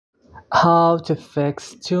How to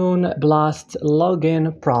fix Toon Blast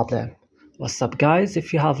login problem. What's up guys,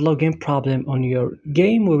 if you have login problem on your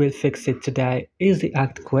game, we will fix it today. Easy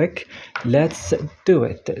and quick. Let's do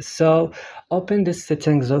it. So open the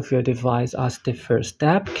settings of your device as the first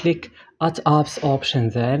tab. Click at apps option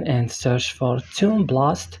then and search for Toon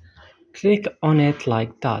Blast. Click on it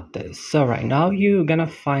like that. So right now you're gonna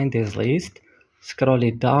find this list. Scroll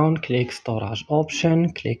it down, click storage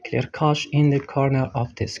option, click clear cache in the corner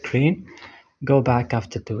of the screen. Go back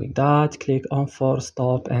after doing that, click on force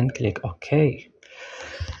stop and click OK.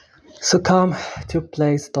 So come to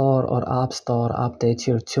Play Store or App Store, update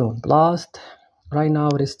your Toon Blast. Right now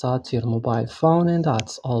restart your mobile phone and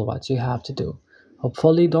that's all what you have to do.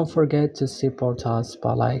 Hopefully don't forget to support us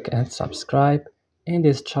by like and subscribe in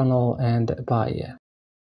this channel and bye.